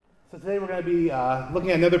So today we're going to be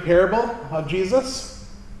looking at another parable of Jesus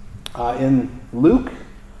in Luke.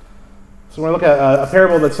 So we're going to look at a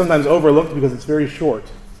parable that's sometimes overlooked because it's very short,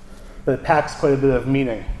 but it packs quite a bit of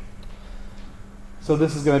meaning. So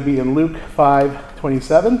this is going to be in Luke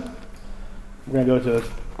 5:27. We're going to go to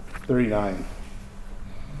 39.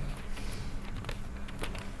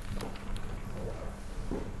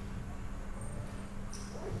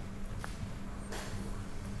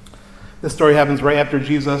 This story happens right after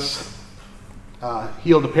Jesus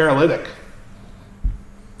healed a paralytic.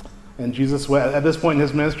 And Jesus, at this point in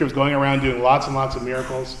his ministry, was going around doing lots and lots of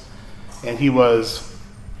miracles. And he was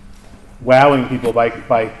wowing people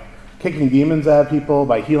by kicking demons out of people,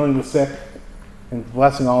 by healing the sick, and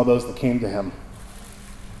blessing all those that came to him.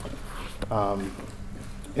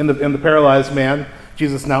 In the paralyzed man,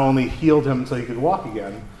 Jesus not only healed him so he could walk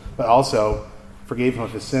again, but also forgave him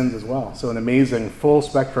of his sins as well. So an amazing full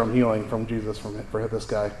spectrum healing from Jesus for this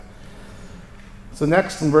guy. So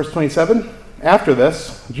next in verse 27, after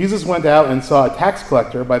this, Jesus went out and saw a tax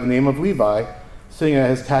collector by the name of Levi sitting at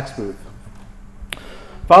his tax booth.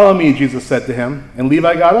 "Follow me," Jesus said to him, and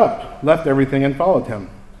Levi got up, left everything, and followed him.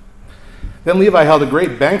 Then Levi held a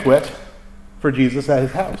great banquet for Jesus at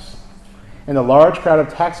his house, and a large crowd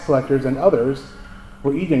of tax collectors and others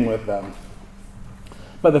were eating with them.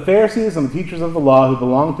 But the Pharisees and the teachers of the law who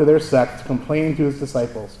belonged to their sect complained to his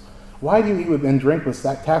disciples, "Why do you eat with and drink with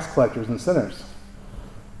tax collectors and sinners?"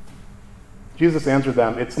 Jesus answered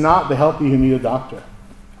them, "It's not the healthy who need a doctor,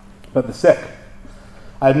 but the sick.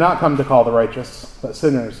 I have not come to call the righteous, but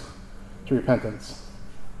sinners to repentance."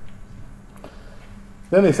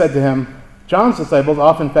 Then they said to him, "John's disciples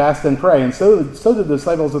often fast and pray, and so did the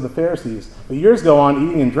disciples of the Pharisees, but yours go on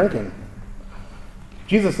eating and drinking."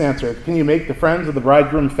 Jesus answered, "Can you make the friends of the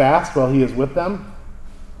bridegroom fast while he is with them?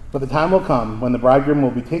 But the time will come when the bridegroom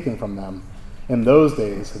will be taken from them. In those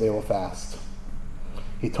days they will fast."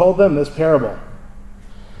 He told them this parable.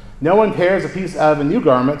 "No one tears a piece out of a new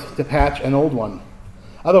garment to patch an old one.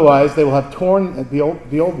 Otherwise they will have torn the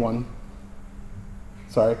old one.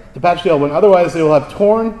 To patch the old one. Otherwise they will have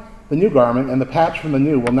torn the new garment, and the patch from the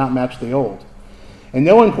new will not match the old. And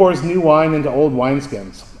no one pours new wine into old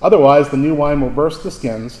wineskins. Otherwise, the new wine will burst the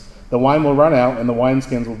skins, the wine will run out, and the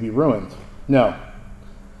wineskins will be ruined. No,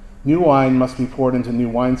 new wine must be poured into new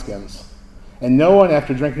wineskins. And no one,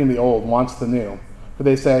 after drinking the old, wants the new, for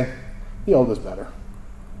they say, 'The old is better.'"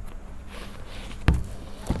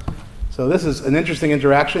 So this is an interesting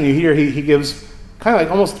interaction. You hear he gives kind of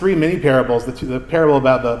like almost three mini parables. The parable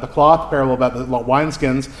about the cloth, parable about the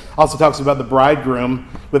wineskins, also talks about the bridegroom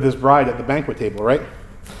with his bride at the banquet table, right?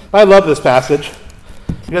 I love this passage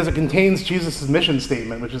because it contains Jesus' mission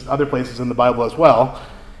statement, which is other places in the Bible as well.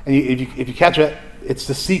 And if you catch it, it's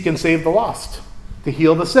to seek and save the lost, to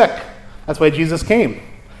heal the sick. That's why Jesus came,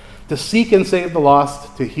 to seek and save the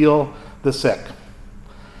lost, to heal the sick.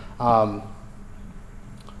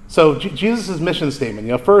 So Jesus' mission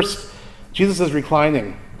statement, first, Jesus is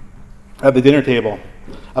reclining at the dinner table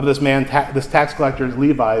of this man, this tax collector,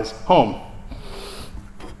 Levi's home.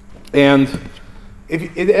 And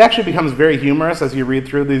it actually becomes very humorous as you read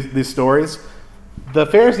through these stories. The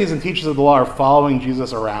Pharisees and teachers of the law are following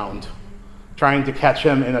Jesus around, trying to catch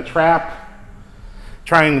him in a trap,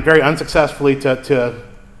 trying very unsuccessfully to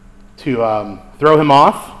throw him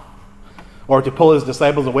off, or to pull his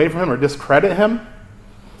disciples away from him or discredit him.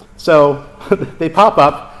 So they pop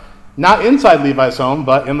up, not inside Levi's home,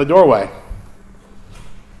 but in the doorway.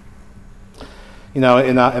 In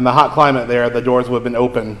the hot climate there, the doors would have been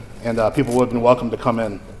open, and people would have been welcome to come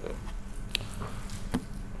in.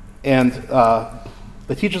 And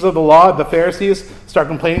the teachers of the law, the Pharisees, start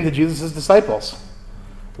complaining to Jesus' disciples.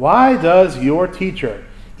 "Why does your teacher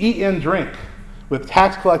eat and drink with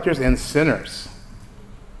tax collectors and sinners?"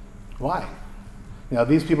 Why?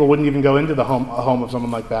 These people wouldn't even go into a home of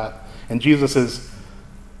someone like that. And Jesus is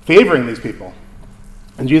favoring these people.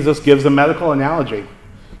 And Jesus gives a medical analogy.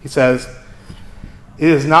 He says, "It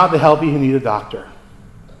is not the healthy who need a doctor,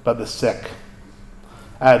 but the sick.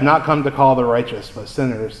 I have not come to call the righteous, but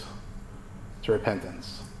sinners to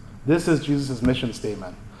repentance." This is Jesus' mission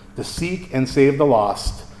statement: to seek and save the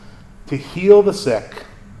lost, to heal the sick,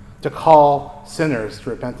 to call sinners to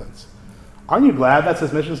repentance. Aren't you glad that's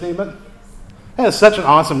his mission statement? That is such an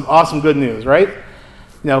awesome good news, right?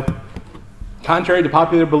 Contrary to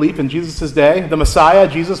popular belief in Jesus' day, the Messiah,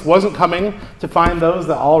 Jesus, wasn't coming to find those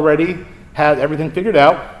that already had everything figured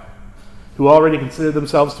out, who already considered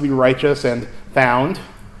themselves to be righteous and found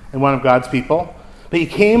and one of God's people. But he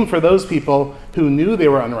came for those people who knew they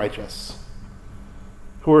were unrighteous,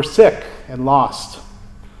 who were sick and lost.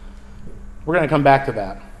 We're going to come back to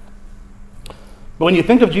that. But when you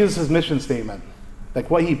think of Jesus' mission statement,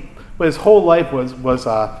 like what his whole life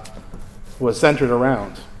was centered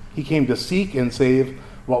around. He came to seek and save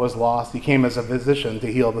what was lost. He came as a physician to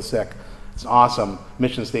heal the sick. It's an awesome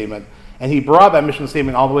mission statement. And he brought that mission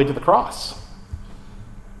statement all the way to the cross,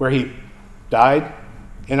 where he died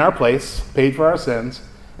in our place, paid for our sins,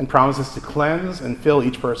 and promises to cleanse and fill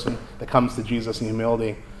each person that comes to Jesus in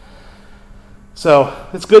humility. So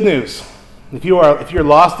it's good news. If you're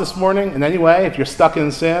lost this morning in any way, if you're stuck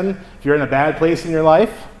in sin, if you're in a bad place in your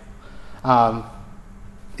life,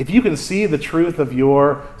 if you can see the truth of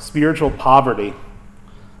your spiritual poverty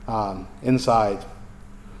inside,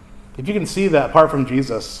 if you can see that apart from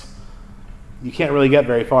Jesus, you can't really get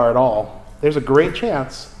very far at all, there's a great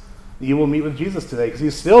chance that you will meet with Jesus today, because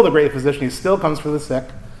he's still the great physician. He still comes for the sick.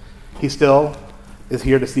 He still is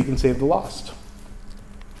here to seek and save the lost.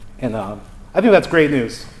 And I think that's great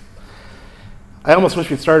news. I almost wish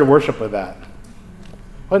we'd started worship with that.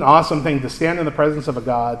 What an awesome thing to stand in the presence of a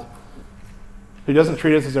God who doesn't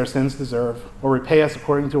treat us as our sins deserve or repay us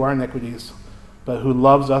according to our iniquities, but who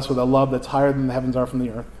loves us with a love that's higher than the heavens are from the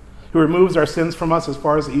earth, who removes our sins from us as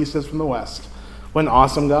far as the east is from the west. What an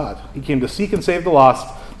awesome God. He came to seek and save the lost.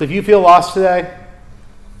 So if you feel lost today,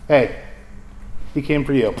 hey, he came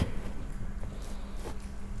for you.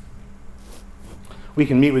 We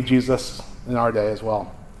can meet with Jesus in our day as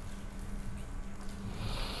well.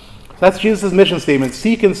 That's Jesus' mission statement.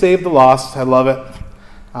 Seek and save the lost. I love it.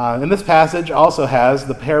 And this passage also has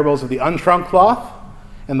the parables of the unshrunk cloth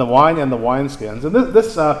and the wine and the wineskins. And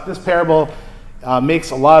this parable makes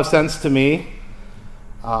a lot of sense to me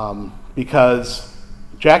because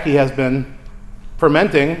Jackie has been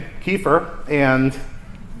fermenting kefir and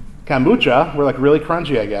kombucha. We're like really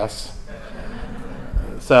crunchy, I guess.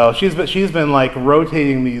 So she's been like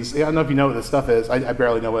rotating these. I don't know if you know what this stuff is. I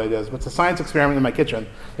barely know what it is, but it's a science experiment in my kitchen.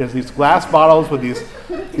 There's these glass bottles with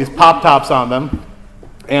these pop tops on them,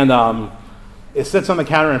 and it sits on the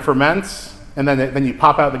counter and ferments, and then you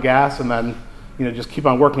pop out the gas, and then just keep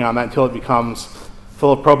on working on that until it becomes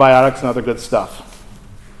full of probiotics and other good stuff.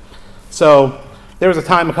 So there was a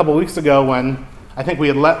time a couple weeks ago when I think we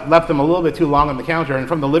had left them a little bit too long on the counter, and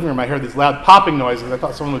from the living room I heard these loud popping noises. I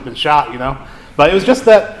thought someone had been shot, But it was just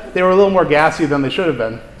that they were a little more gassy than they should have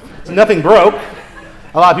been. So nothing broke.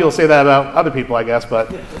 A lot of people say that about other people, I guess,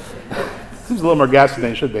 but it seems a little more gassy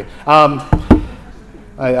than it should be.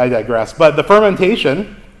 I digress. But the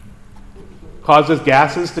fermentation causes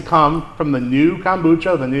gases to come from the new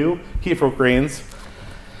kombucha, the new kefir grains,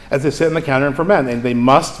 as they sit on the counter and ferment. And they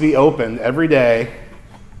must be opened every day,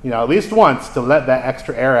 at least once, to let that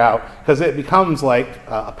extra air out, because it becomes like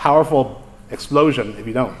a powerful explosion if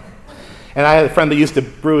you don't. And I had a friend that used to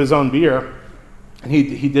brew his own beer, and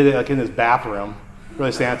he did it like in his bathroom,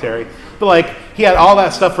 really sanitary. But like he had all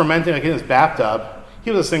that stuff fermenting like in his bathtub.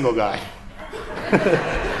 He was a single guy.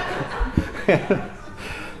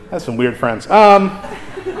 That's some weird friends. And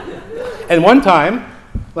one time,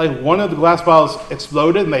 like one of the glass bottles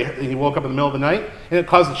exploded, and he woke up in the middle of the night, and it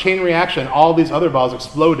caused a chain reaction. All these other bottles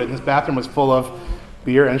exploded, and his bathroom was full of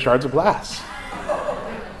beer and shards of glass,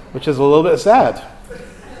 which is a little bit sad.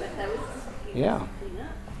 Yeah.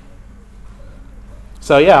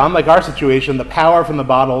 So yeah, unlike our situation, the power from the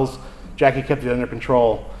bottles, Jackie kept it under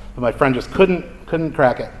control, but my friend just couldn't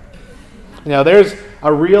crack it.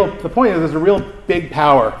 The point is there's a real big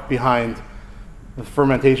power behind the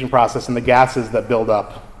fermentation process and the gases that build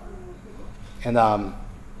up. And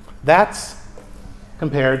that's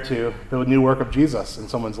compared to the new work of Jesus in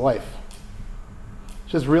someone's life,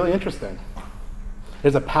 which is really interesting.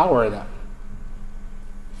 There's a power in it.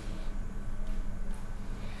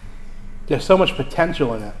 There's so much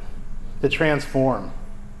potential in it to transform.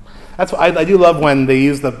 That's what I do love when they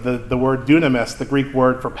use the word dunamis, the Greek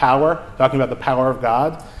word for power, talking about the power of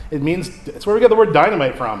God. It's where we get the word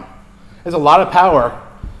dynamite from. There's a lot of power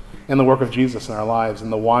in the work of Jesus in our lives,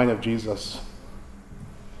 in the wine of Jesus.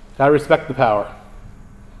 Gotta respect the power.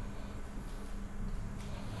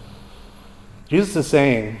 Jesus is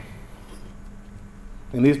saying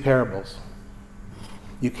in these parables,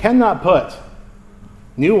 you cannot put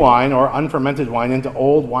new wine or unfermented wine into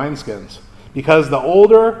old wineskins, because the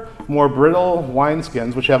older, more brittle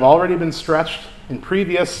wineskins, which have already been stretched in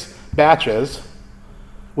previous batches,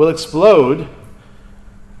 will explode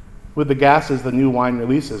with the gases the new wine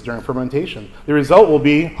releases during fermentation. The result will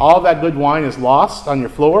be all that good wine is lost on your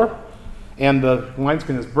floor, and the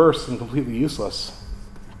wineskin is burst and completely useless,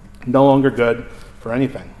 no longer good for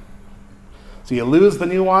anything. So you lose the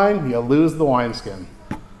new wine, you lose the wineskin.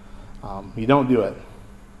 You don't do it.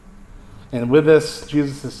 And with this,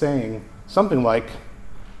 Jesus is saying something like,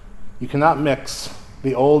 you cannot mix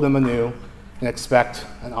the old and the new and expect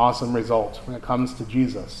an awesome result when it comes to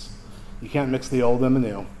Jesus. You can't mix the old and the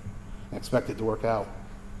new and expect it to work out.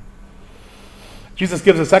 Jesus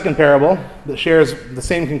gives a second parable that shares the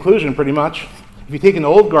same conclusion pretty much. If you take an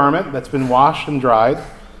old garment that's been washed and dried,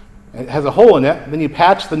 and it has a hole in it, then you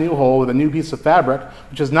patch the new hole with a new piece of fabric,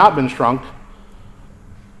 which has not been shrunk,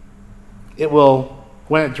 it will,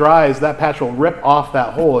 when it dries, that patch will rip off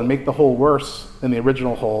that hole and make the hole worse than the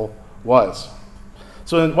original hole was.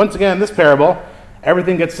 So once again, in this parable,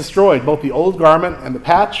 everything gets destroyed, both the old garment and the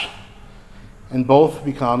patch, and both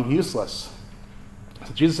become useless.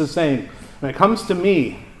 So Jesus is saying, when it comes to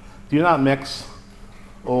me, do not mix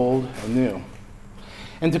old and new.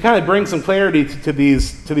 And to kind of bring some clarity to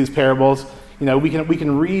these parables, we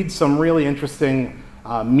can read some really interesting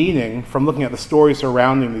meaning from looking at the story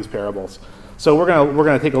surrounding these parables. So we're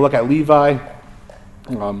gonna take a look at Levi.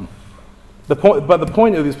 The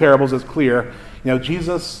point of these parables is clear.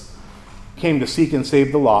 Jesus came to seek and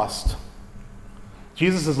save the lost.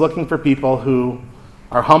 Jesus is looking for people who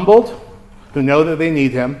are humbled, who know that they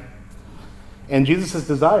need him. And Jesus'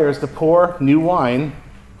 desire is to pour new wine,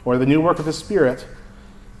 or the new work of his Spirit,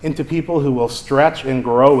 into people who will stretch and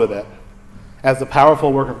grow with it as the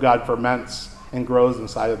powerful work of God ferments and grows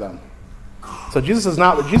inside of them. So Jesus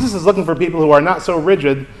is looking for people who are not so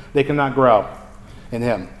rigid they cannot grow in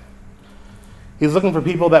him. He's looking for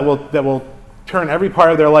people that will turn every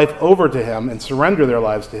part of their life over to him and surrender their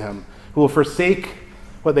lives to him, who will forsake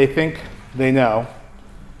what they think they know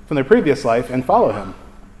from their previous life and follow him.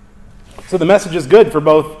 So the message is good for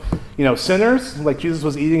both, sinners, like Jesus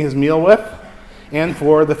was eating his meal with, and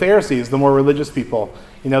for the Pharisees, the more religious people.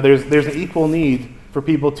 There's an equal need for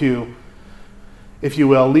people to, if you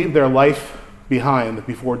will, leave their life behind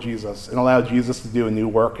before Jesus and allow Jesus to do a new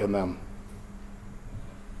work in them.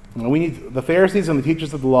 The Pharisees and the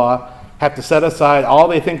teachers of the law have to set aside all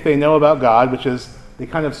they think they know about God, which is they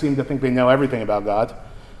kind of seem to think they know everything about God,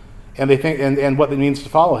 and they think and what it means to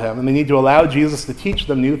follow him, and they need to allow Jesus to teach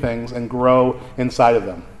them new things and grow inside of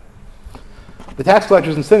them. The tax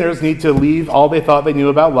collectors and sinners need to leave all they thought they knew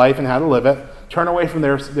about life and how to live it, turn away from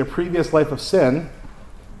their previous life of sin,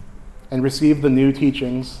 and receive the new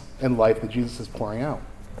teachings and life that Jesus is pouring out.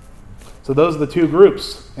 So those are the two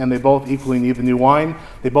groups, and they both equally need the new wine.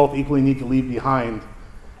 They both equally need to leave behind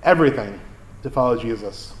everything to follow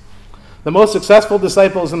Jesus. The most successful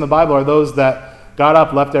disciples in the Bible are those that got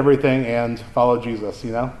up, left everything, and followed Jesus,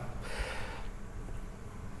 It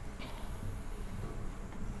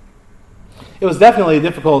was definitely a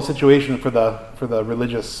difficult situation for the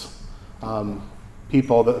religious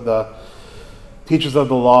people, the teachers of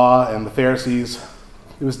the law and the Pharisees.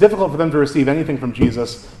 It was difficult for them to receive anything from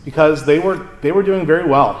Jesus because they were doing very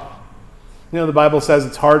well. The Bible says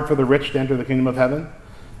it's hard for the rich to enter the kingdom of heaven.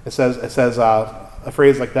 It says a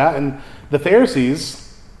phrase like that, and the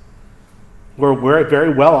Pharisees were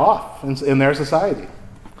very well off in their society.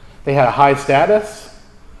 They had a high status.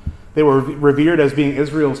 They were revered as being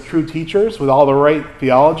Israel's true teachers with all the right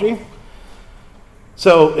theology.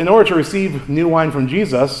 So in order to receive new wine from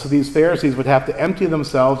Jesus, these Pharisees would have to empty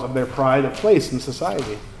themselves of their pride of place in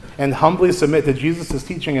society and humbly submit to Jesus'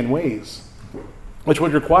 teaching and ways, which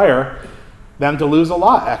would require them to lose a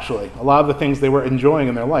lot of the things they were enjoying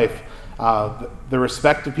in their life. The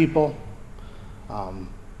respect of people,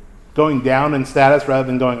 going down in status rather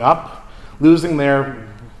than going up, losing their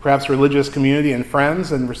perhaps religious community and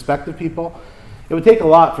friends and respect of people. It would take a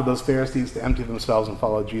lot for those Pharisees to empty themselves and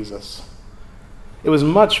follow Jesus. It was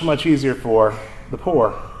much, much easier for the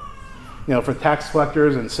poor, for tax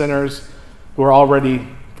collectors and sinners who are already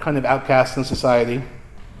kind of outcasts in society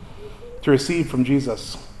to receive from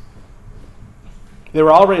Jesus. They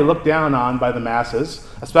were already looked down on by the masses,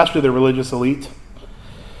 especially the religious elite.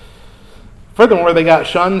 Furthermore, they got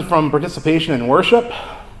shunned from participation in worship.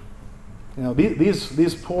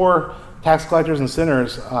 These poor tax collectors and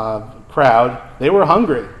sinners crowd, they were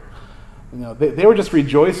hungry. They were just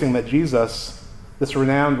rejoicing that Jesus, this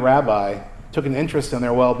renowned rabbi, took an interest in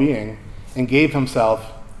their well-being and gave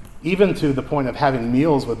himself even to the point of having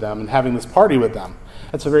meals with them and having this party with them.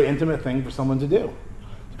 That's a very intimate thing for someone to do,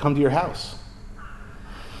 to come to your house.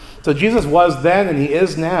 So Jesus was then, and he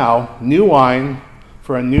is now, new wine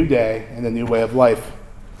for a new day and a new way of life.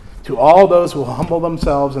 To all those who humble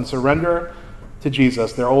themselves and surrender to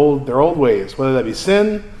Jesus, their old ways, whether that be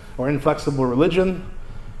sin or inflexible religion,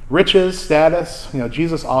 riches, status,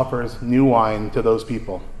 Jesus offers new wine to those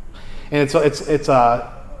people. And it's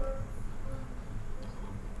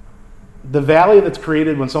the valley that's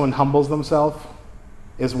created when someone humbles themselves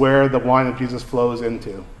is where the wine of Jesus flows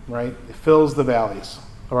into, right? It fills the valleys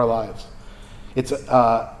of our lives. It's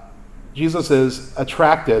Jesus is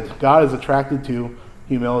attracted, God is attracted to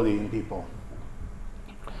humility in people.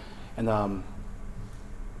 And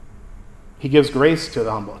he gives grace to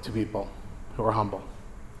the humble, to people who are humble.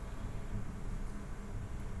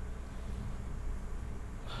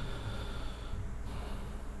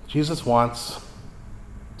 Jesus wants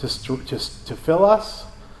to fill us,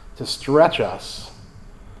 to stretch us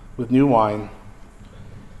with new wine,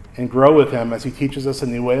 and grow with him as he teaches us a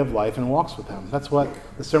new way of life and walks with him. That's what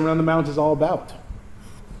the Sermon on the Mount is all about.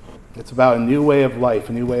 It's about a new way of life,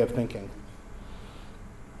 a new way of thinking.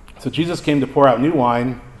 So Jesus came to pour out new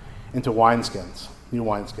wine into wineskins, new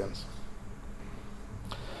wineskins.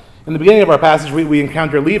 In the beginning of our passage, we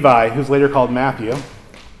encounter Levi, who's later called Matthew.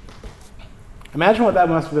 Imagine what that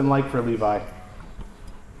must have been like for Levi.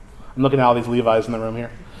 I'm looking at all these Levis in the room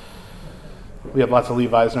here. We have lots of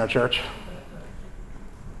Levis in our church.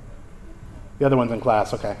 The other one's in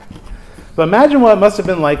class, okay. But imagine what it must have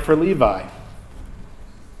been like for Levi.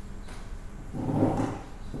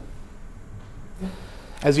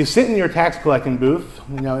 As you sit in your tax collecting booth,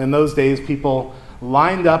 in those days people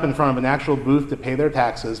lined up in front of an actual booth to pay their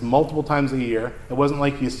taxes multiple times a year. It wasn't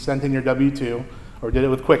like you sent in your W-2 or did it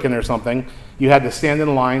with Quicken or something. You had to stand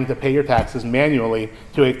in line to pay your taxes manually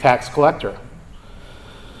to a tax collector.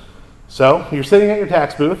 So you're sitting at your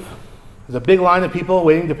tax booth. There's a big line of people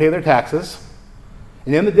waiting to pay their taxes.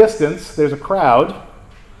 And in the distance, there's a crowd.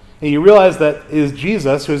 And you realize that it is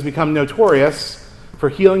Jesus who has become notorious for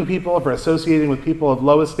healing people, for associating with people of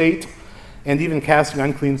low estate, and even casting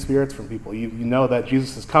unclean spirits from people. You know that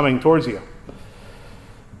Jesus is coming towards you.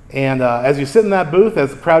 And as you sit in that booth, as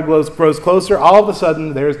the crowd grows closer, all of a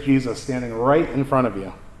sudden, there's Jesus standing right in front of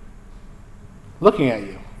you, looking at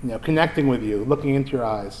you, connecting with you, looking into your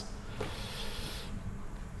eyes.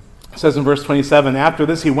 It says in verse 27, after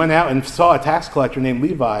this, he went out and saw a tax collector named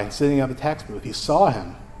Levi sitting at the tax booth. He saw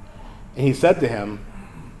him, and he said to him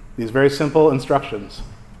these very simple instructions: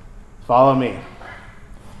 follow me.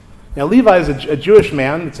 Now, Levi is a Jewish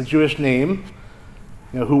man. It's a Jewish name.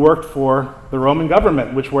 Who worked for the Roman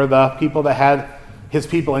government, which were the people that had his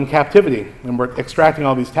people in captivity and were extracting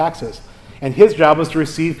all these taxes. And his job was to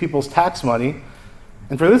receive people's tax money,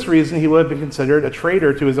 and for this reason he would have been considered a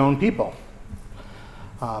traitor to his own people.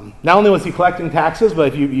 Not only was he collecting taxes,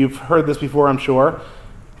 but if you've heard this before, I'm sure,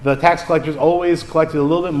 the tax collectors always collected a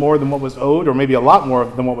little bit more than what was owed, or maybe a lot more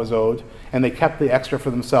than what was owed, and they kept the extra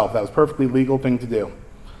for themselves. That was a perfectly legal thing to do.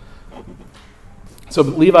 So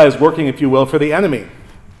Levi is working, if you will, for the enemy.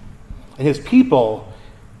 And his people,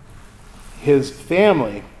 his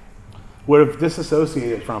family, would have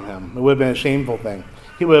disassociated from him. It would have been a shameful thing.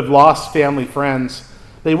 He would have lost family, friends.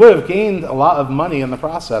 They would have gained a lot of money in the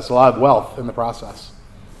process, a lot of wealth in the process.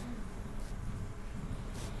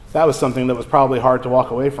 That was something that was probably hard to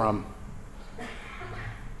walk away from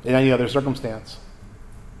in any other circumstance.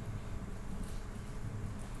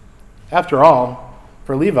 After all,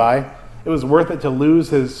 for Levi, it was worth it to lose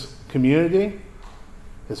his community,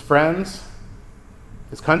 his friends,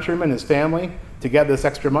 his countrymen, his family, to get this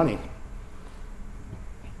extra money.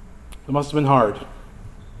 It must have been hard.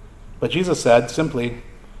 But Jesus said simply,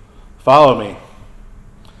 follow me.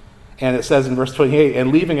 And it says in verse 28,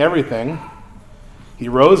 and leaving everything, he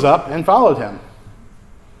rose up and followed him.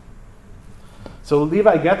 So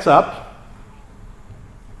Levi gets up,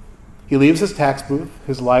 he leaves his tax booth,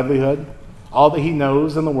 his livelihood, all that he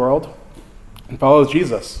knows in the world, and follows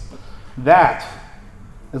Jesus. That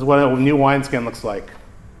is what a new wineskin looks like.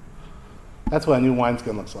 That's what a new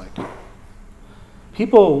wineskin looks like.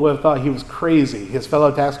 People would have thought he was crazy, his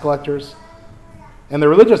fellow tax collectors. And the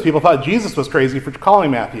religious people thought Jesus was crazy for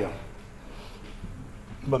calling Matthew.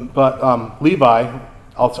 But Levi,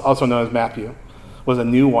 also known as Matthew, was a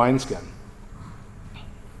new wineskin.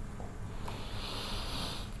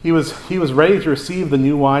 He was ready to receive the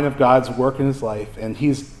new wine of God's work in his life, and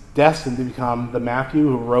he's destined to become the Matthew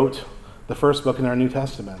who wrote the first book in our New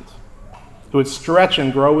Testament, who would stretch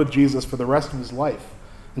and grow with Jesus for the rest of his life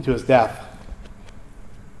into his death.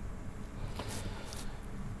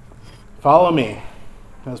 Follow me.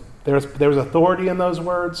 There was authority in those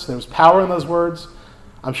words. There was power in those words.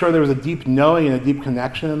 I'm sure there was a deep knowing and a deep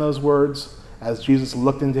connection in those words as Jesus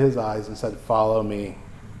looked into his eyes and said, follow me.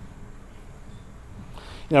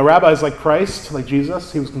 Rabbis like Christ, like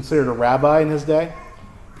Jesus, he was considered a rabbi in his day.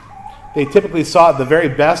 They typically sought the very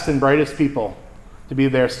best and brightest people to be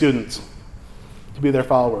their students, to be their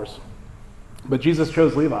followers. But Jesus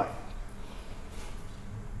chose Levi,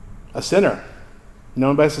 a sinner,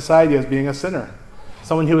 known by society as being a sinner,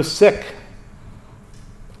 someone who was sick.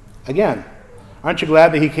 Again, aren't you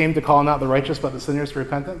glad that he came to call not the righteous but the sinners to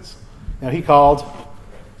repentance? He called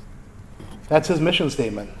That's his mission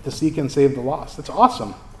statement, to seek and save the lost. It's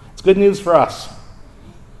awesome. It's good news for us.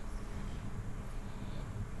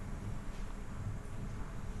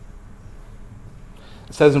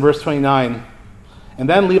 It says in verse 29, and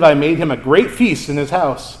then Levi made him a great feast in his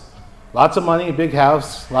house. Lots of money, a big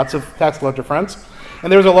house, lots of tax collector friends.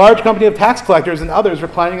 And there was a large company of tax collectors and others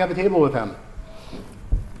reclining at the table with him.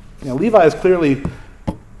 Levi is clearly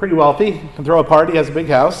pretty wealthy, can throw a party, has a big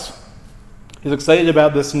house. He's excited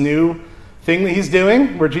about this new thing that he's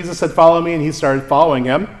doing, where Jesus said, follow me, and he started following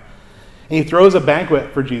him. And he throws a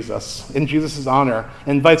banquet for Jesus in Jesus' honor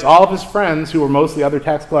and invites all of his friends, who were mostly other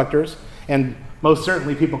tax collectors, and most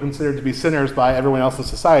certainly people considered to be sinners by everyone else in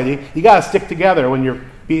society. You got to stick together when you're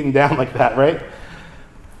beaten down like that, right?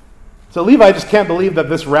 So Levi just can't believe that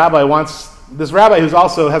this rabbi who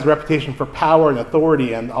also has a reputation for power and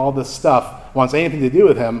authority and all this stuff, wants anything to do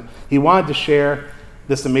with him. He wanted to share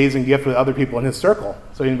this amazing gift with other people in his circle.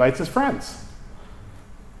 So he invites his friends.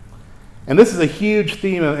 And this is a huge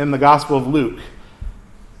theme in the Gospel of Luke.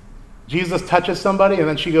 Jesus touches somebody, and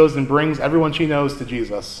then she goes and brings everyone she knows to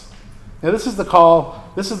Jesus. Now this is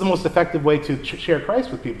the most effective way to share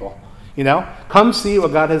Christ with people. Come see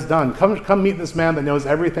what God has done. Come meet this man that knows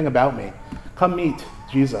everything about me. Come meet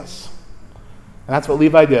Jesus. And that's what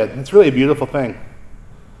Levi did. It's really a beautiful thing.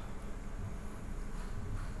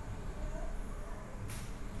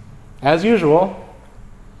 As usual,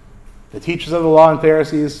 the teachers of the law and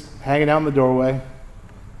Pharisees hanging out in the doorway.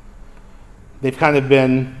 They've kind of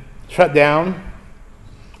been shut down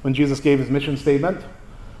when Jesus gave his mission statement,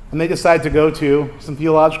 and they decide to go to some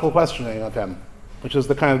theological questioning of him, which is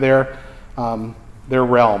the kind of their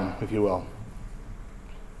realm, if you will.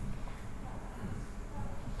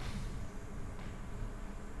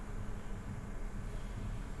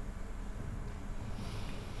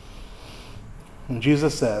 And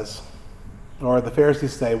Jesus says, or the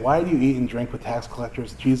Pharisees say, why do you eat and drink with tax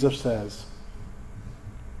collectors? Jesus says,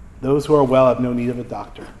 those who are well have no need of a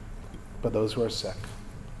doctor, but those who are sick.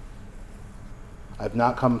 I have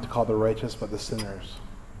not come to call the righteous, but the sinners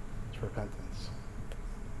to repentance.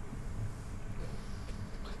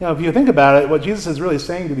 If you think about it, what Jesus is really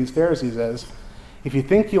saying to these Pharisees is, if you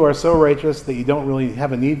think you are so righteous that you don't really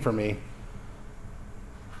have a need for me,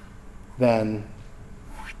 then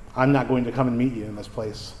I'm not going to come and meet you in this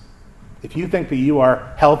place. If you think that you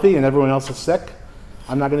are healthy and everyone else is sick,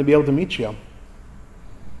 I'm not going to be able to meet you.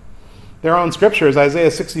 Their own scriptures,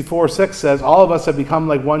 Isaiah 64:6 says, all of us have become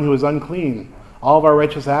like one who is unclean. All of our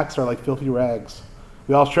righteous acts are like filthy rags.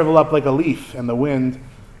 We all shrivel up like a leaf, and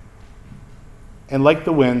like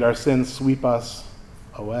the wind, our sins sweep us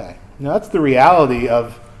away. Now that's the reality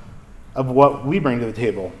of what we bring to the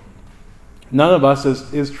table. None of us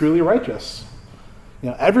is truly righteous.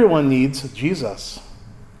 Everyone needs Jesus.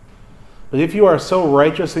 But if you are so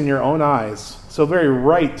righteous in your own eyes, so very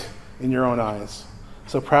right in your own eyes,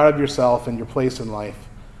 so proud of yourself and your place in life,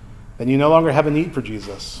 then you no longer have a need for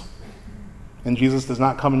Jesus. And Jesus does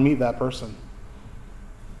not come and meet that person.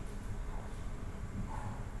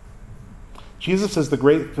 Jesus is the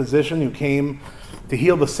great physician who came to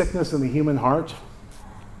heal the sickness in the human heart.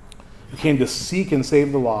 He came to seek and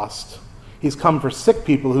save the lost. He's come for sick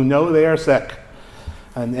people who know they are sick.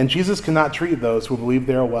 And Jesus cannot treat those who believe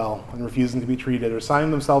they are well and refusing to be treated or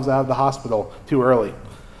signing themselves out of the hospital too early.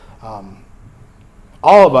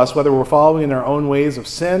 All of us, whether we're following in our own ways of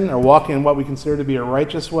sin or walking in what we consider to be a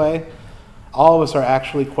righteous way, all of us are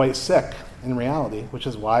actually quite sick in reality, which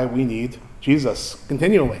is why we need Jesus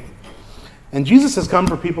continually. And Jesus has come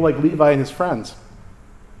for people like Levi and his friends.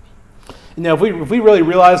 If we really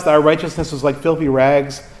realized that our righteousness was like filthy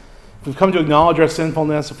rags, if we've come to acknowledge our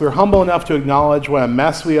sinfulness, if we're humble enough to acknowledge what a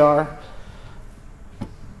mess we are,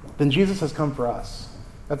 then Jesus has come for us.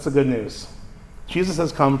 That's the good news. Jesus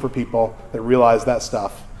has come for people that realize that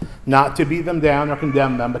stuff. Not to beat them down or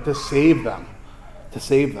condemn them, but to save them. To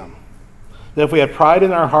save them. That if we have pride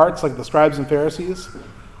in our hearts, like the scribes and Pharisees,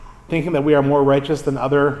 thinking that we are more righteous than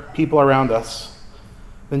other people around us,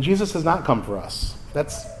 then Jesus has not come for us.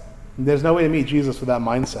 There's no way to meet Jesus with that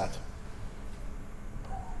mindset.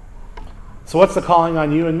 So what's the calling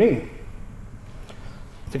on you and me?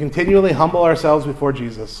 To continually humble ourselves before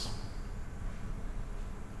Jesus.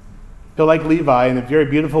 To, like Levi, in a very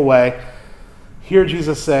beautiful way, hear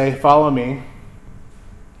Jesus say, follow me.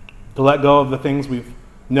 To let go of the things we've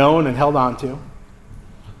known and held on to.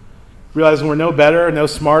 Realizing we're no better, no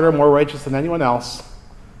smarter, more righteous than anyone else.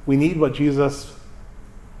 We need what Jesus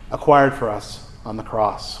acquired for us on the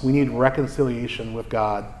cross. We need reconciliation with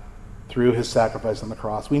God through his sacrifice on the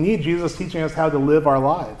cross. We need Jesus teaching us how to live our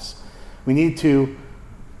lives. We need to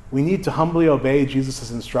humbly obey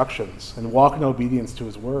Jesus' instructions and walk in obedience to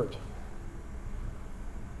his word.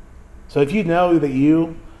 So if you know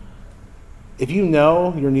your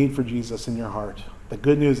need for Jesus in your heart, the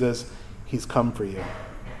good news is he's come for you.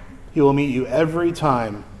 He will meet you every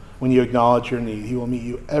time when you acknowledge your need. He will meet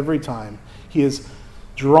you every time. He is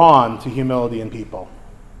drawn to humility in people.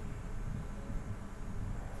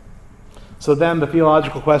 So then the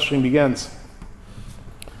theological questioning begins.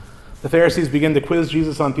 The Pharisees begin to quiz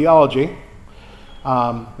Jesus on theology.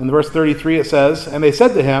 In verse 33 it says, "And they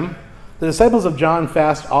said to him, 'The disciples of John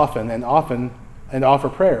fast often and offer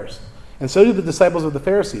prayers, and so do the disciples of the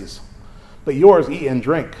Pharisees. But yours eat and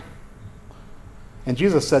drink.' And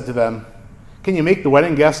Jesus said to them, 'Can you make the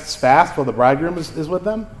wedding guests fast while the bridegroom is with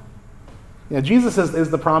them?'" Jesus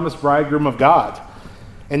is the promised bridegroom of God.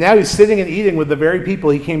 And now he's sitting and eating with the very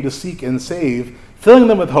people he came to seek and save, filling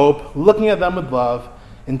them with hope, looking at them with love,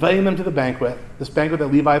 inviting them to the banquet, this banquet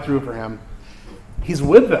that Levi threw for him. He's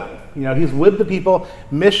with them. He's with the people.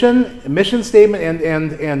 Mission statement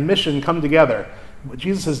and mission come together.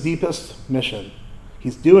 Jesus' deepest mission.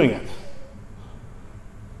 He's doing it.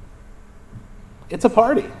 It's a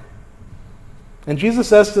party. And Jesus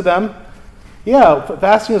says to them, yeah,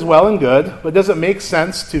 fasting is well and good, but does it make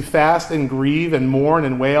sense to fast and grieve and mourn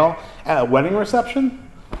and wail at a wedding reception?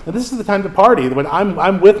 Now, this is the time to party, when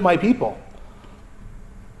I'm with my people.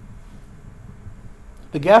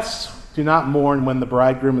 The guests do not mourn when the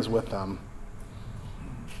bridegroom is with them.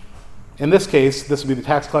 In this case, this would be the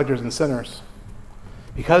tax collectors and sinners,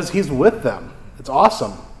 because he's with them. It's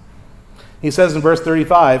awesome. He says in verse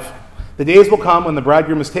 35, "The days will come when the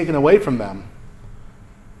bridegroom is taken away from them,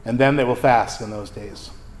 and then they will fast in those days."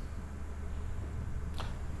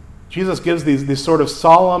 Jesus gives these sort of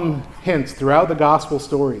solemn hints throughout the gospel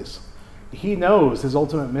stories. He knows his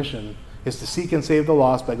ultimate mission is to seek and save the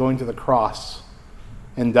lost by going to the cross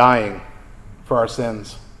and dying for our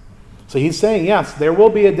sins. So he's saying, yes, there will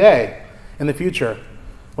be a day in the future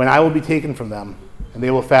when I will be taken from them, and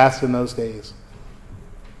they will fast in those days.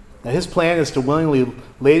 Now his plan is to willingly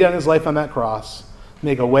lay down his life on that cross,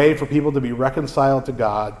 make a way for people to be reconciled to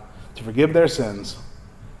God, to forgive their sins.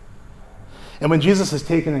 And when Jesus is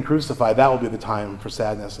taken and crucified, that will be the time for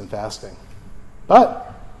sadness and fasting.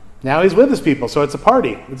 But now he's with his people, so it's a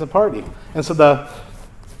party. It's a party. And so the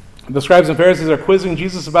scribes and Pharisees are quizzing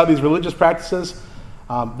Jesus about these religious practices.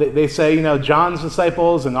 They say, John's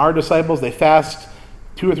disciples and our disciples, they fast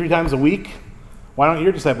 2 or 3 times a week. Why don't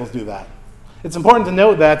your disciples do that? It's important to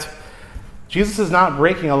note that Jesus is not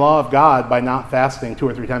breaking a law of God by not fasting 2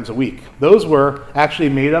 or 3 times a week. Those were actually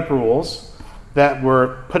made-up rules that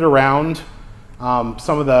were put around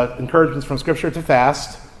some of the encouragements from Scripture to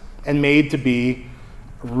fast and made to be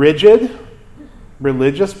rigid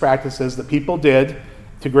religious practices that people did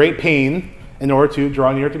to great pain in order to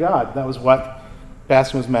draw near to God. That was what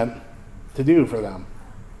fasting was meant to do for them.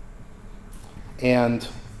 And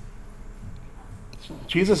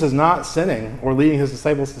Jesus is not sinning or leading his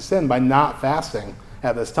disciples to sin by not fasting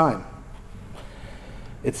at this time.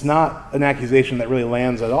 It's not an accusation that really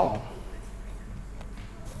lands at all.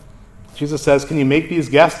 Jesus says, "Can you make these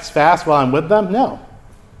guests fast while I'm with them?" No.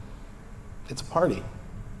 It's a party.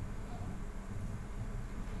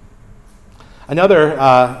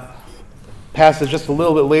 Another passage just a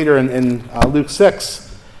little bit later in Luke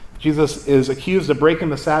 6, Jesus is accused of breaking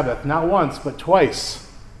the Sabbath, not once, but twice,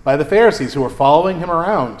 by the Pharisees who were following him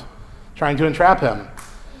around, trying to entrap him.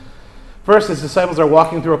 First, his disciples are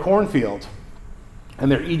walking through a cornfield, and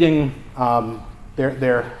they're eating,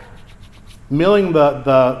 they're milling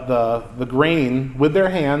the grain with their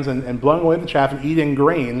hands and blowing away the chaff and eating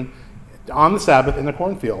grain on the Sabbath in the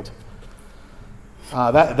cornfield.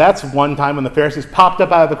 That's one time when the Pharisees popped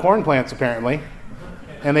up out of the corn plants, apparently,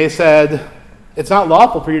 and they said, "It's not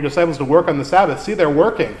lawful for your disciples to work on the Sabbath." See, they're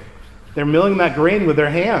working. They're milling that grain with their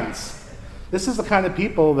hands. This is the kind of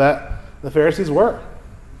people that the Pharisees were.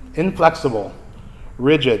 Inflexible,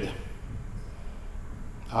 rigid,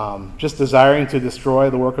 just desiring to destroy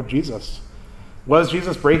the work of Jesus. Was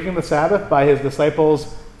Jesus breaking the Sabbath by his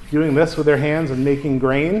disciples doing this with their hands and making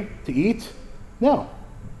grain to eat? No.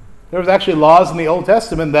 There was actually laws in the Old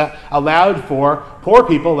Testament that allowed for poor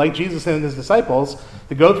people like Jesus and his disciples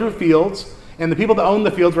to go through fields, and the people that owned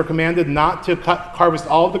the fields were commanded not to harvest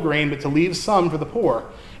all of the grain, but to leave some for the poor.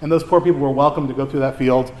 And those poor people were welcome to go through that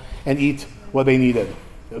field and eat what they needed.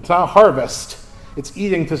 It's not a harvest, it's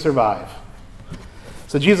eating to survive.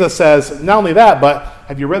 So Jesus says, not only that, but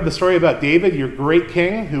have you read the story about David, your great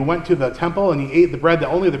king, who went to the temple and he ate the bread that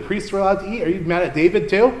only the priests were allowed to eat? Are you mad at David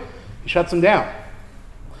too? He shuts him down.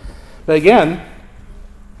 But again,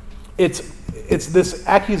 it's this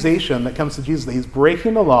accusation that comes to Jesus that he's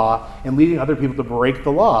breaking the law and leading other people to break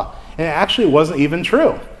the law. And it actually wasn't even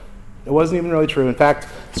true. It wasn't even really true. In fact,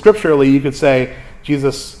 scripturally, you could say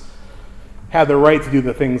Jesus had the right to do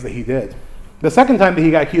the things that he did. The second time that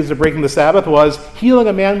he got accused of breaking the Sabbath was healing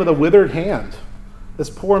a man with a withered hand. This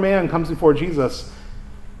poor man comes before Jesus.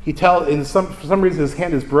 For some reason his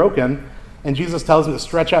hand is broken, and Jesus tells him to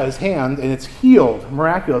stretch out his hand, and it's healed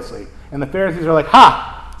miraculously. And the Pharisees are like,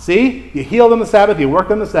 ha! See? You healed on the Sabbath, you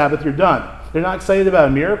worked on the Sabbath, you're done. They're not excited about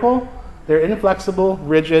a miracle. They're inflexible,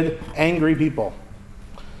 rigid, angry people.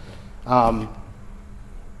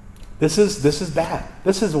 This is bad.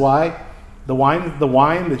 This is why the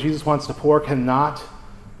wine that Jesus wants to pour cannot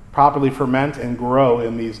properly ferment and grow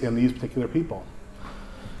in these particular people.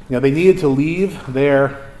 They needed to leave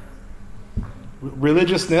their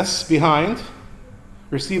religiousness behind,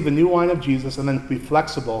 receive the new wine of Jesus, and then be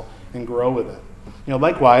flexible and grow with it.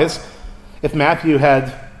 Likewise, if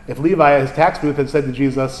Levi, his tax booth, had said to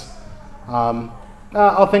Jesus,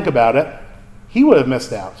 I'll think about it, he would have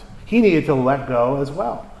missed out. He needed to let go as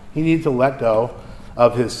well. He needed to let go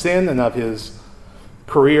of his sin and of his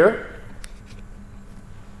career.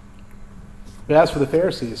 But as for the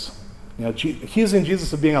Pharisees, accusing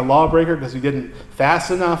Jesus of being a lawbreaker because he didn't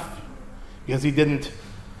fast enough, because he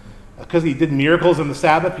did miracles on the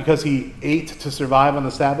Sabbath, because he ate to survive on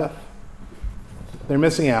the Sabbath, they're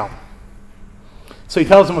missing out. So he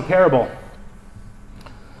tells them a parable.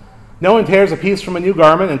 No one tears a piece from a new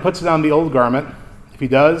garment and puts it on the old garment. If he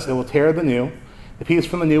does, it will tear the new. The piece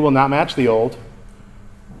from the new will not match the old.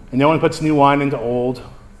 And no one puts new wine into old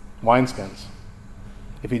wineskins.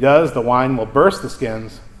 If he does, the wine will burst the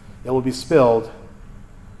skins, it will be spilled,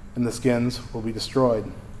 and the skins will be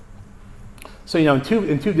destroyed. So, in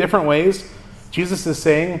two different ways, Jesus is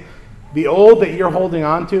saying, the old that you're holding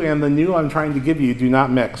on to and the new I'm trying to give you do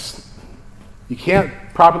not mix. You can't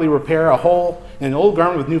properly repair a hole in an old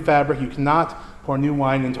garment with new fabric. You cannot pour new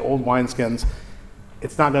wine into old wineskins.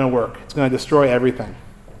 It's not going to work. It's going to destroy everything.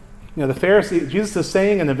 The Pharisees, Jesus is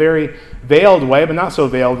saying in a very veiled way, but not so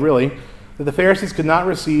veiled really, that the Pharisees could not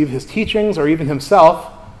receive his teachings or even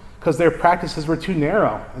himself because their practices were too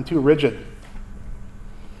narrow and too rigid.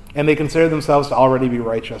 And they considered themselves to already be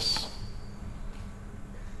righteous.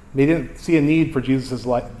 They didn't see a need for Jesus'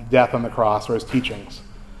 death on the cross or his teachings.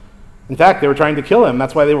 In fact, they were trying to kill him.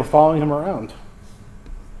 That's why they were following him around.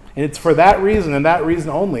 And it's for that reason and that reason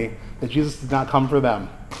only that Jesus did not come for them.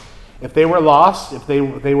 If they were lost, if they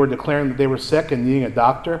were declaring that they were sick and needing a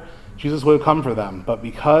doctor, Jesus would have come for them. But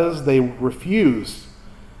because they refused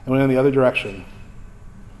and went in the other direction,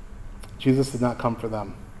 Jesus did not come for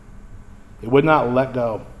them. They would not let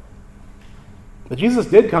go. But Jesus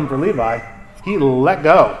did come for Levi. He let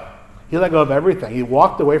go. He let go of everything. He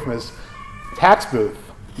walked away from his tax booth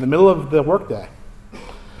in the middle of the workday.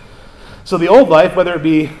 So the old life, whether it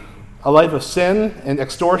be a life of sin and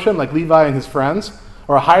extortion like Levi and his friends,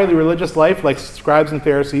 or a highly religious life like scribes and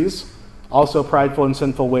Pharisees, also a prideful and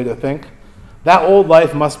sinful way to think, that old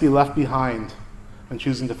life must be left behind when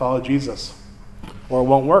choosing to follow Jesus, or it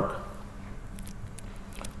won't work.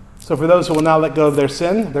 So for those who will not let go of their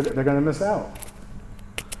sin, they're going to miss out.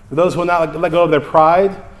 For those who will not let go of their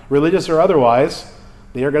pride, religious or otherwise,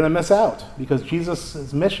 they are going to miss out, because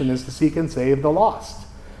Jesus' mission is to seek and save the lost,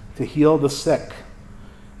 to heal the sick.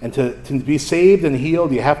 And to be saved and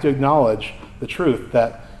healed, you have to acknowledge the truth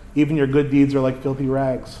that even your good deeds are like filthy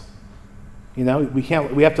rags. We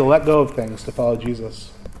have to let go of things to follow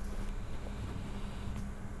Jesus.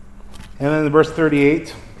 And then in verse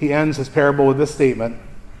 38, he ends his parable with this statement: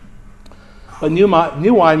 But new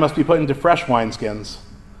wine must be put into fresh wineskins,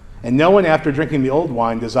 and no one after drinking the old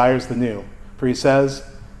wine desires the new, for he says,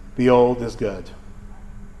 the old is good.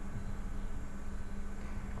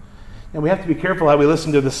 And we have to be careful how we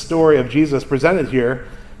listen to the story of Jesus presented here.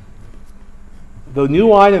 The new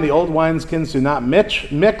wine and the old wineskins do not mix.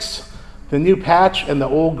 The new patch and the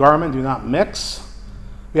old garment do not mix.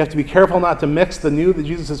 We have to be careful not to mix the new that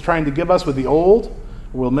Jesus is trying to give us with the old,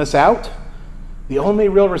 or we'll miss out. The only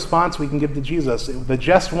real response we can give to Jesus, the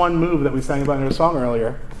just one move that we sang about in our song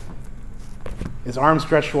earlier, is arms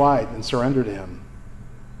stretched wide and surrender to him.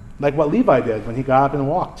 Like what Levi did when he got up and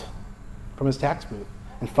walked from his tax booth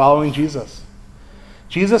and following Jesus.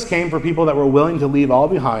 Jesus came for people that were willing to leave all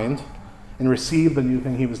behind and receive the new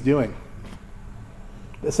thing he was doing.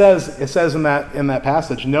 It says in that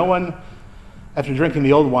passage, no one after drinking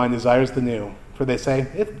the old wine desires the new, for they say,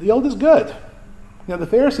 the old is good. The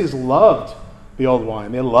Pharisees loved the old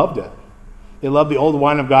wine. They loved it. They loved the old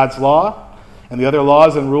wine of God's law and the other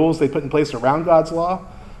laws and rules they put in place around God's law.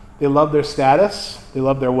 They loved their status. They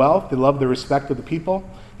loved their wealth. They loved the respect of the people.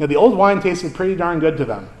 The old wine tasted pretty darn good to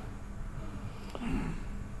them.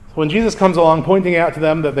 When Jesus comes along pointing out to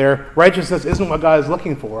them that their righteousness isn't what God is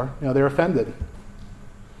looking for, they're offended.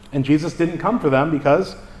 And Jesus didn't come for them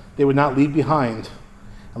because they would not leave behind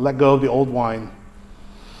and let go of the old wine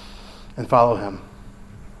and follow him.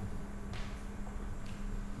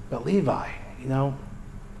 But Levi,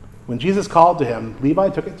 when Jesus called to him, Levi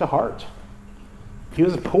took it to heart. He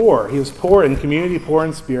was poor. He was poor in community, poor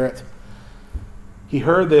in spirit. He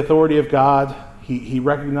heard the authority of God. He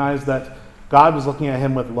recognized that God was looking at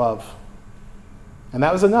him with love. And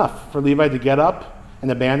that was enough for Levi to get up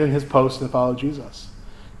and abandon his post and follow Jesus.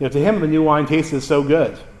 To him, the new wine tasted so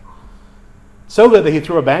good. So good that he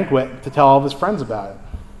threw a banquet to tell all of his friends about it.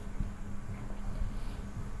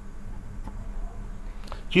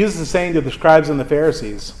 Jesus is saying to the scribes and the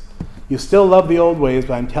Pharisees, you still love the old ways,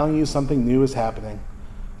 but I'm telling you something new is happening,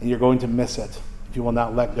 and you're going to miss it if you will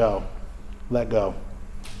not let go. Let go.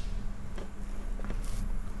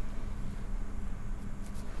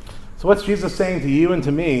 So what's Jesus saying to you and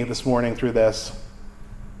to me this morning through this?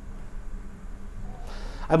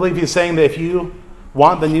 I believe he's saying that if you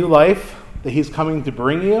want the new life that he's coming to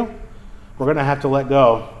bring you, we're going to have to let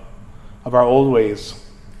go of our old ways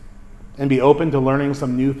and be open to learning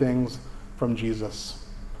some new things from Jesus.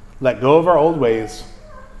 Let go of our old ways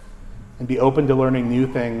and be open to learning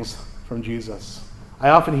new things from Jesus. I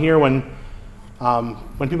often hear when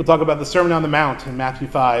people talk about the Sermon on the Mount in Matthew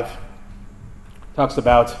 5, talks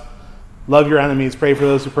about love your enemies, pray for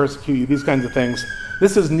those who persecute you, these kinds of things.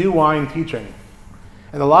 This is new wine teaching.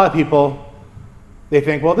 And a lot of people, they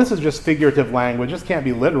think, well, this is just figurative language. This can't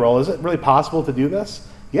be literal. Is it really possible to do this?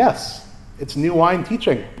 Yes, it's new wine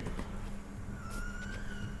teaching.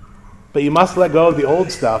 But you must let go of the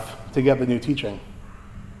old stuff to get the new teaching.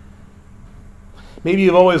 Maybe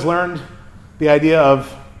you've always learned the idea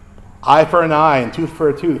of eye for an eye and tooth for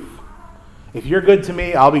a tooth. If you're good to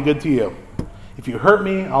me, I'll be good to you. If you hurt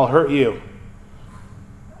me, I'll hurt you.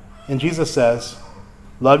 And Jesus says,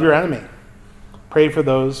 love your enemy. Pray for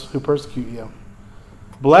those who persecute you.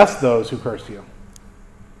 Bless those who curse you.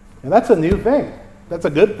 And that's a new thing. That's a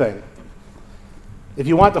good thing. If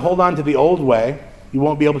you want to hold on to the old way, you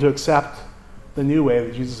won't be able to accept the new way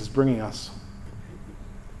that Jesus is bringing us.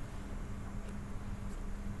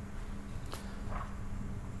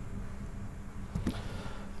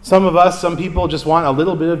 Some people just want a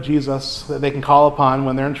little bit of Jesus that they can call upon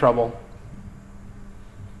when they're in trouble.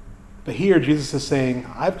 But here Jesus is saying,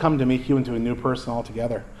 I've come to make you into a new person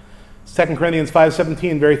altogether. 2 Corinthians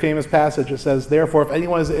 5:17, very famous passage. It says, therefore, if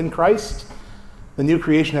anyone is in Christ, the new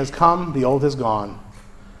creation has come, the old has gone,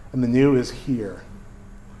 and the new is here.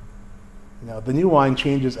 The new wine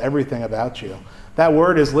changes everything about you. That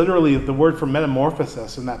word is literally the word for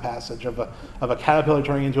metamorphosis in that passage of a caterpillar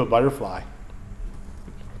turning into a butterfly.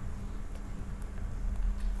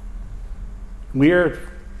 We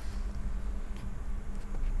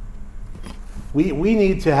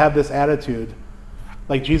need to have this attitude,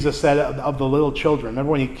 like Jesus said of the little children.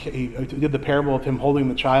 Remember when he did the parable of him holding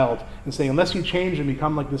the child and saying, unless you change and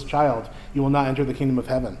become like this child, you will not enter the kingdom of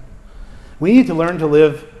heaven. We need to learn to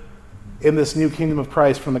live in this new kingdom of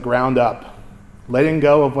Christ from the ground up, letting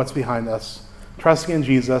go of what's behind us, trusting in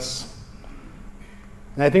Jesus.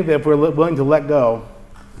 And I think that if we're willing to let go,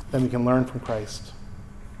 then we can learn from Christ.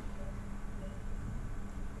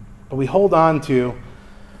 But we hold on to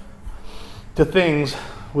things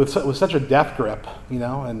with such a death grip,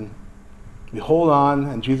 and we hold on,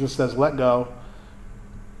 and Jesus says, let go.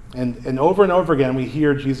 And over again, we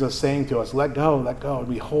hear Jesus saying to us, let go, and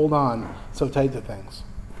we hold on so tight to things.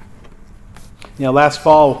 Last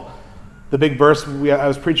fall, the big verse I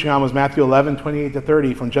was preaching on was Matthew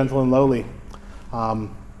 11:28-30 from Gentle and Lowly,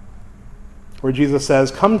 where Jesus says,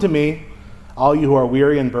 come to me, all you who are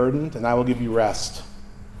weary and burdened, and I will give you rest.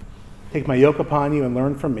 Take my yoke upon you and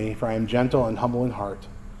learn from me, for I am gentle and humble in heart,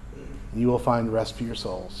 and you will find rest for your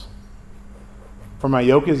souls. For my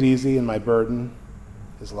yoke is easy and my burden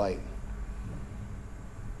is light.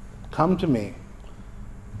 Come to me,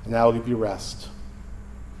 and I will give you rest.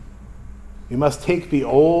 You must take the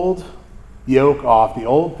old yoke off, the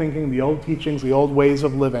old thinking, the old teachings, the old ways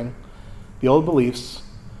of living, the old beliefs,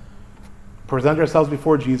 present ourselves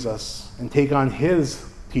before Jesus, and take on his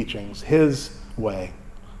teachings, his way,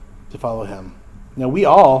 to follow him. We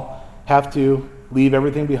all have to leave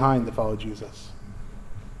everything behind to follow Jesus.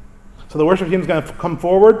 So the worship team is going to come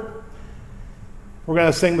forward. We're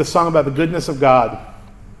going to sing the song about the goodness of God.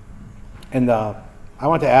 And I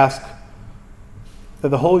want to ask that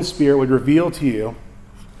the Holy Spirit would reveal to you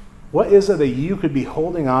what is it that you could be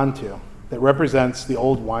holding on to that represents the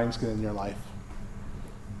old wineskin in your life.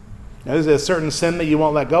 Is it a certain sin that you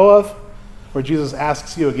won't let go of, where Jesus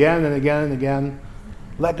asks you again and again and again,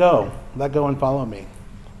 let go. Let go and follow me.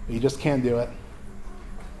 But you just can't do it.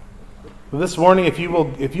 But this morning, if you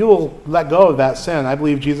will let go of that sin, I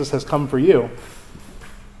believe Jesus has come for you.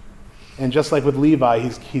 And just like with Levi,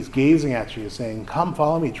 he's gazing at you, saying, come,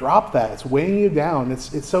 follow me. Drop that. It's weighing you down.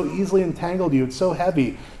 It's so easily entangled you. It's so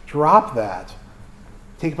heavy. Drop that.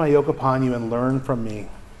 Take my yoke upon you and learn from me.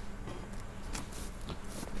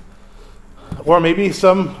 Or maybe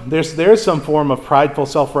there's some form of prideful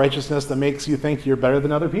self-righteousness that makes you think you're better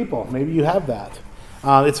than other people. Maybe you have that.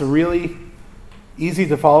 It's really easy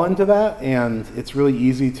to fall into that, and it's really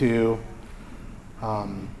easy to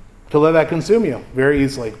let that consume you very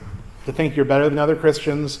easily. To think you're better than other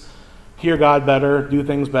Christians, hear God better, do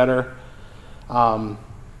things better.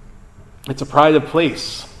 It's a pride of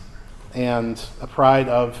place and a pride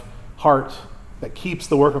of heart that keeps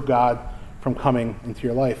the work of God from coming into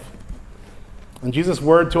your life. And Jesus'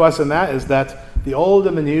 word to us in that is that the old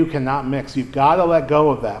and the new cannot mix. You've got to let go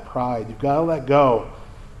of that pride. You've got to let go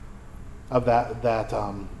of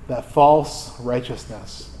that false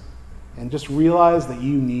righteousness. And just realize that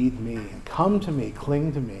you need me. And come to me,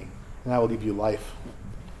 cling to me, and I will give you life.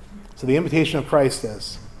 So the invitation of Christ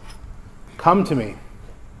is, come to me,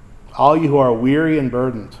 all you who are weary and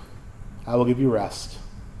burdened, I will give you rest.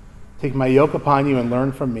 Take my yoke upon you and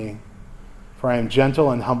learn from me, for I am gentle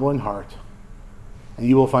and humble in heart, and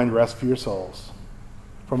you will find rest for your souls.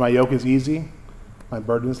 For my yoke is easy, my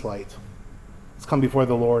burden is light. Let's come before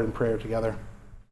the Lord in prayer together.